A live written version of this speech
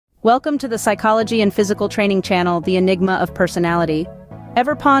Welcome to the Psychology and Physical Training channel, The Enigma of Personality.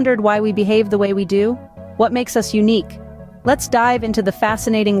 Ever pondered why we behave the way we do? What makes us unique? Let's dive into the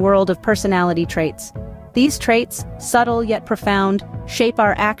fascinating world of personality traits. These traits, subtle yet profound, shape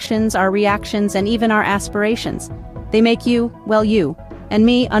our actions, our reactions, and even our aspirations. They make you, well, you, and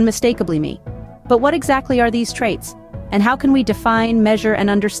me, unmistakably me. But what exactly are these traits? And how can we define, measure, and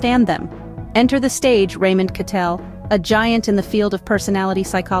understand them? Enter the stage, Raymond Cattell, a giant in the field of personality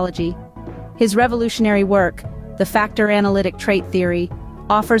psychology. His revolutionary work, the Factor-Analytic Trait Theory,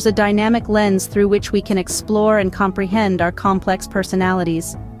 offers a dynamic lens through which we can explore and comprehend our complex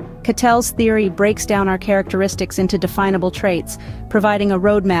personalities. Cattells' theory breaks down our characteristics into definable traits, providing a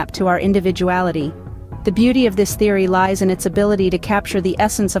roadmap to our individuality. The beauty of this theory lies in its ability to capture the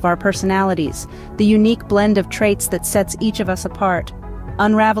essence of our personalities, the unique blend of traits that sets each of us apart.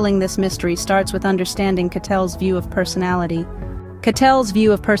 Unraveling this mystery starts with understanding Cattells' view of personality. Cattells'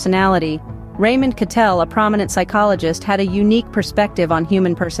 view of personality. Raymond Cattell, a prominent psychologist, had a unique perspective on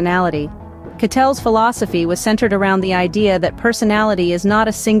human personality. Cattells' philosophy was centered around the idea that personality is not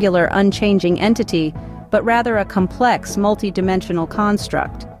a singular, unchanging entity, but rather a complex, multidimensional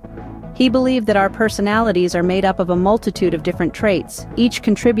construct. He believed that our personalities are made up of a multitude of different traits, each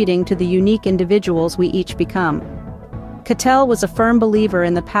contributing to the unique individuals we each become. Cattell was a firm believer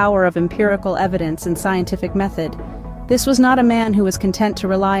in the power of empirical evidence and scientific method. This was not a man who was content to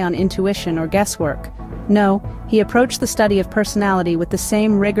rely on intuition or guesswork. No, he approached the study of personality with the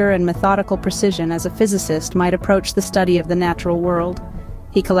same rigor and methodical precision as a physicist might approach the study of the natural world.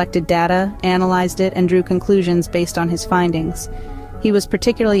 He collected data, analyzed it, and drew conclusions based on his findings. He was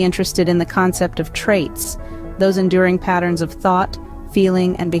particularly interested in the concept of traits, those enduring patterns of thought,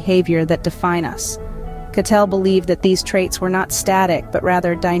 feeling, and behavior that define us. Cattell believed that these traits were not static, but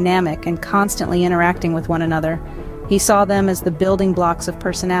rather dynamic and constantly interacting with one another. He saw them as the building blocks of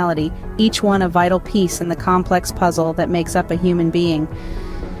personality, each one a vital piece in the complex puzzle that makes up a human being.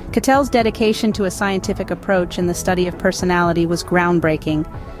 Cattell's dedication to a scientific approach in the study of personality was groundbreaking.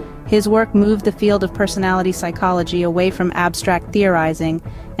 His work moved the field of personality psychology away from abstract theorizing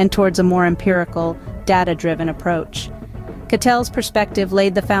and towards a more empirical, data-driven approach. Cattell's perspective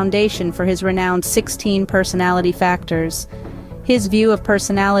laid the foundation for his renowned 16 personality factors. His view of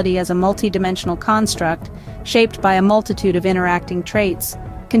personality as a multidimensional construct, shaped by a multitude of interacting traits,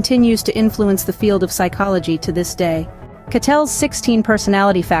 continues to influence the field of psychology to this day. Cattell's 16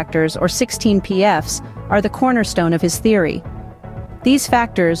 personality factors, or 16 PFs, are the cornerstone of his theory. These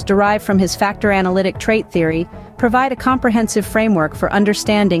factors, derived from his Factor-Analytic Trait Theory, provide a comprehensive framework for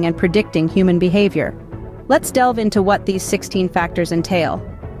understanding and predicting human behavior. Let's delve into what these 16 factors entail.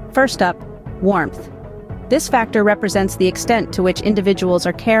 First up, warmth. This factor represents the extent to which individuals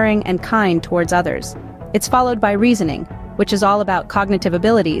are caring and kind towards others. It's followed by reasoning, which is all about cognitive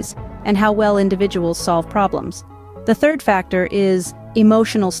abilities and how well individuals solve problems. The third factor is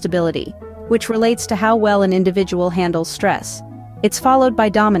emotional stability, which relates to how well an individual handles stress. It's followed by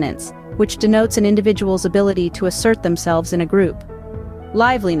dominance, which denotes an individual's ability to assert themselves in a group.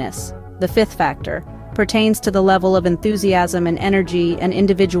 Liveliness, the fifth factor, pertains to the level of enthusiasm and energy an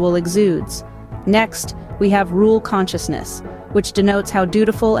individual exudes. Next, we have rule consciousness, which denotes how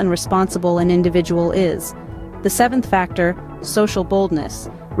dutiful and responsible an individual is. The seventh factor, social boldness,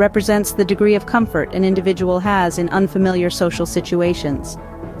 represents the degree of comfort an individual has in unfamiliar social situations.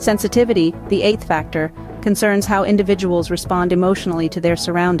 Sensitivity, the eighth factor, concerns how individuals respond emotionally to their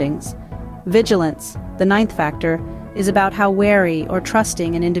surroundings. Vigilance, the ninth factor, is about how wary or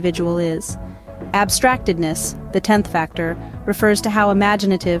trusting an individual is. Abstractedness, the 10th factor, refers to how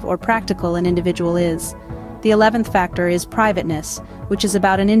imaginative or practical an individual is. The 11th factor is privateness, which is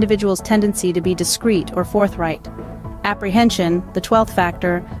about an individual's tendency to be discreet or forthright. Apprehension, the 12th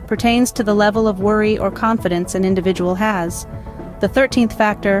factor, pertains to the level of worry or confidence an individual has. The 13th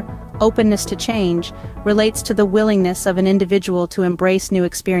factor, openness to change, relates to the willingness of an individual to embrace new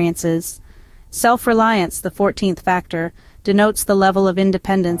experiences. Self-reliance, the 14th factor, denotes the level of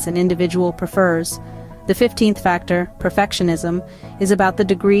independence an individual prefers. The 15th factor, perfectionism, is about the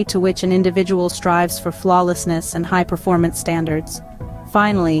degree to which an individual strives for flawlessness and high-performance standards.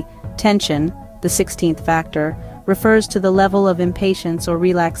 Finally, tension, the 16th factor, refers to the level of impatience or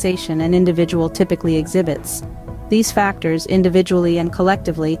relaxation an individual typically exhibits. These factors, individually and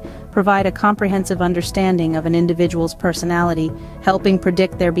collectively, provide a comprehensive understanding of an individual's personality, helping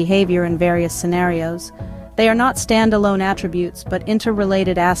predict their behavior in various scenarios. They are not standalone attributes, but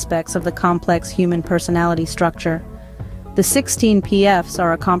interrelated aspects of the complex human personality structure. The 16 PFs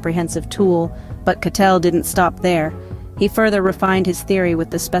are a comprehensive tool, but Cattell didn't stop there. He further refined his theory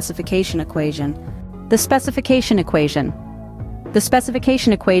with the specification equation. The specification equation. The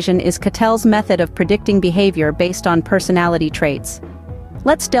specification equation is Cattells' method of predicting behavior based on personality traits.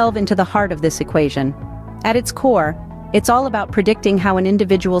 Let's delve into the heart of this equation. At its core, it's all about predicting how an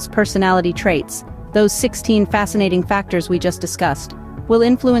individual's personality traits, those 16 fascinating factors we just discussed, will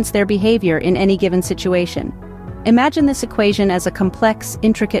influence their behavior in any given situation. Imagine this equation as a complex,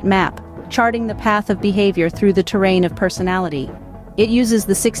 intricate map, charting the path of behavior through the terrain of personality. It uses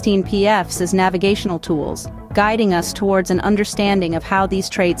the 16 PFs as navigational tools, guiding us towards an understanding of how these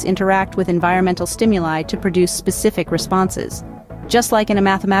traits interact with environmental stimuli to produce specific responses. Just like in a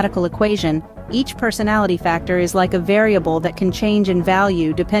mathematical equation, each personality factor is like a variable that can change in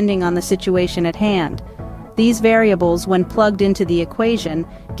value depending on the situation at hand. These variables, when plugged into the equation,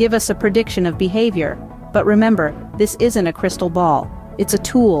 give us a prediction of behavior. But remember, this isn't a crystal ball. It's a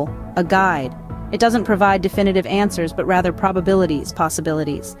tool, a guide. It doesn't provide definitive answers but rather probabilities,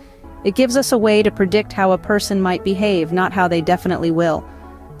 possibilities. It gives us a way to predict how a person might behave, not how they definitely will.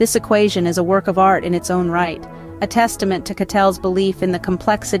 This equation is a work of art in its own right, a testament to Cattell's belief in the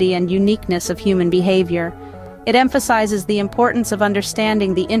complexity and uniqueness of human behavior. It emphasizes the importance of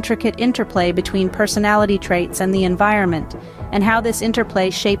understanding the intricate interplay between personality traits and the environment, and how this interplay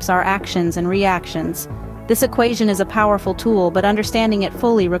shapes our actions and reactions. This equation is a powerful tool, but understanding it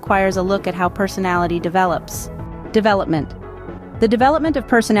fully requires a look at how personality develops. Development. The development of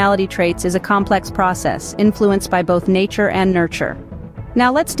personality traits is a complex process, influenced by both nature and nurture.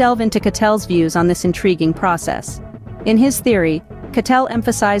 Now let's delve into Cattell's views on this intriguing process. In his theory, Cattell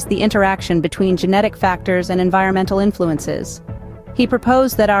emphasized the interaction between genetic factors and environmental influences. He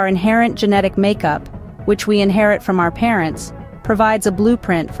proposed that our inherent genetic makeup, which we inherit from our parents, provides a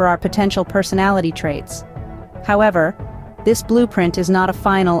blueprint for our potential personality traits. However, this blueprint is not a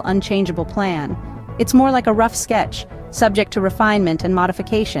final, unchangeable plan. It's more like a rough sketch, subject to refinement and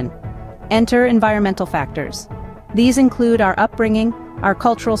modification. Enter environmental factors. These include our upbringing, our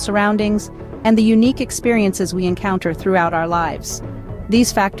cultural surroundings, and the unique experiences we encounter throughout our lives.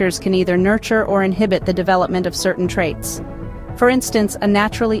 These factors can either nurture or inhibit the development of certain traits. For instance, a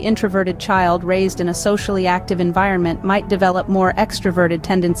naturally introverted child raised in a socially active environment might develop more extroverted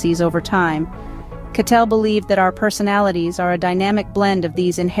tendencies over time. Cattell believed that our personalities are a dynamic blend of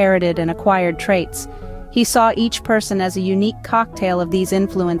these inherited and acquired traits. He saw each person as a unique cocktail of these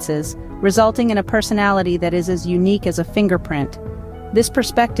influences, resulting in a personality that is as unique as a fingerprint. This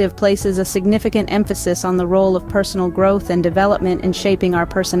perspective places a significant emphasis on the role of personal growth and development in shaping our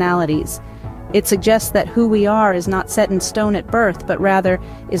personalities. It suggests that who we are is not set in stone at birth, but rather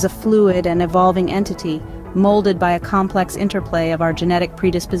is a fluid and evolving entity, molded by a complex interplay of our genetic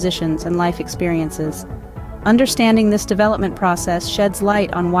predispositions and life experiences. Understanding this development process sheds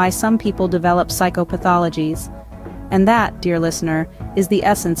light on why some people develop psychopathologies. And that, dear listener, is the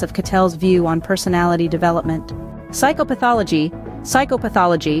essence of Cattell's view on personality development. Psychopathology,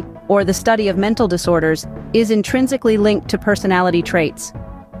 or the study of mental disorders, is intrinsically linked to personality traits.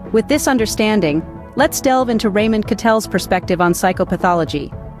 With this understanding, let's delve into Raymond Cattell's perspective on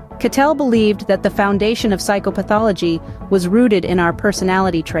psychopathology. Cattell believed that the foundation of psychopathology was rooted in our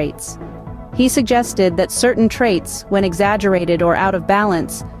personality traits. He suggested that certain traits, when exaggerated or out of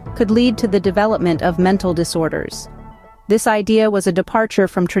balance, could lead to the development of mental disorders. This idea was a departure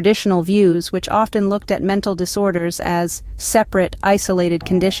from traditional views which often looked at mental disorders as separate, isolated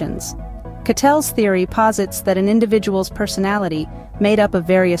conditions. Cattell's theory posits that an individual's personality, made up of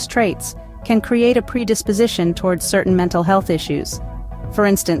various traits, can create a predisposition towards certain mental health issues. For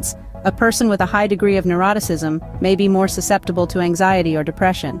instance, a person with a high degree of neuroticism may be more susceptible to anxiety or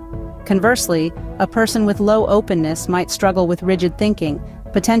depression. Conversely, a person with low openness might struggle with rigid thinking,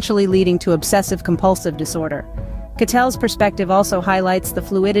 potentially leading to obsessive-compulsive disorder. Cattell's perspective also highlights the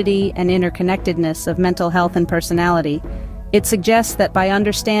fluidity and interconnectedness of mental health and personality. It suggests that by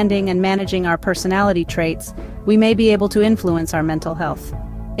understanding and managing our personality traits, we may be able to influence our mental health.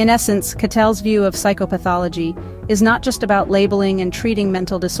 In essence, Cattell's view of psychopathology is not just about labeling and treating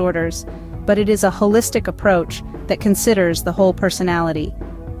mental disorders, but it is a holistic approach that considers the whole personality.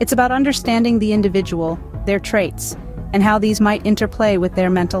 It's about understanding the individual, their traits, and how these might interplay with their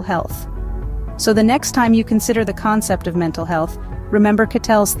mental health. So the next time you consider the concept of mental health, remember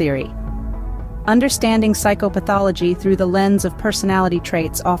Cattell's theory. Understanding psychopathology through the lens of personality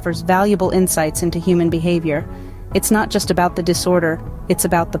traits offers valuable insights into human behavior. It's not just about the disorder, it's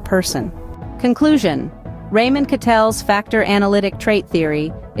about the person. Conclusion. Raymond Cattell's Factor-Analytic Trait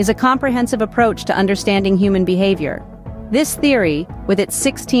Theory is a comprehensive approach to understanding human behavior. This theory, with its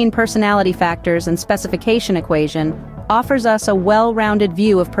 16 personality factors and specification equation, offers us a well-rounded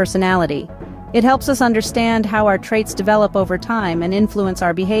view of personality. It helps us understand how our traits develop over time and influence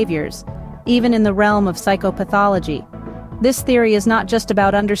our behaviors, even in the realm of psychopathology. This theory is not just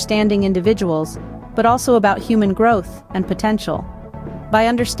about understanding individuals, but also about human growth and potential. By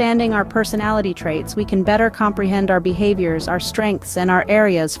understanding our personality traits, we can better comprehend our behaviors, our strengths, and our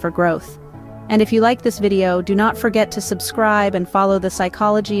areas for growth. And if you like this video, do not forget to subscribe and follow the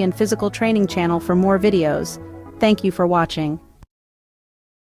Psychology and Physical Training channel for more videos. Thank you for watching.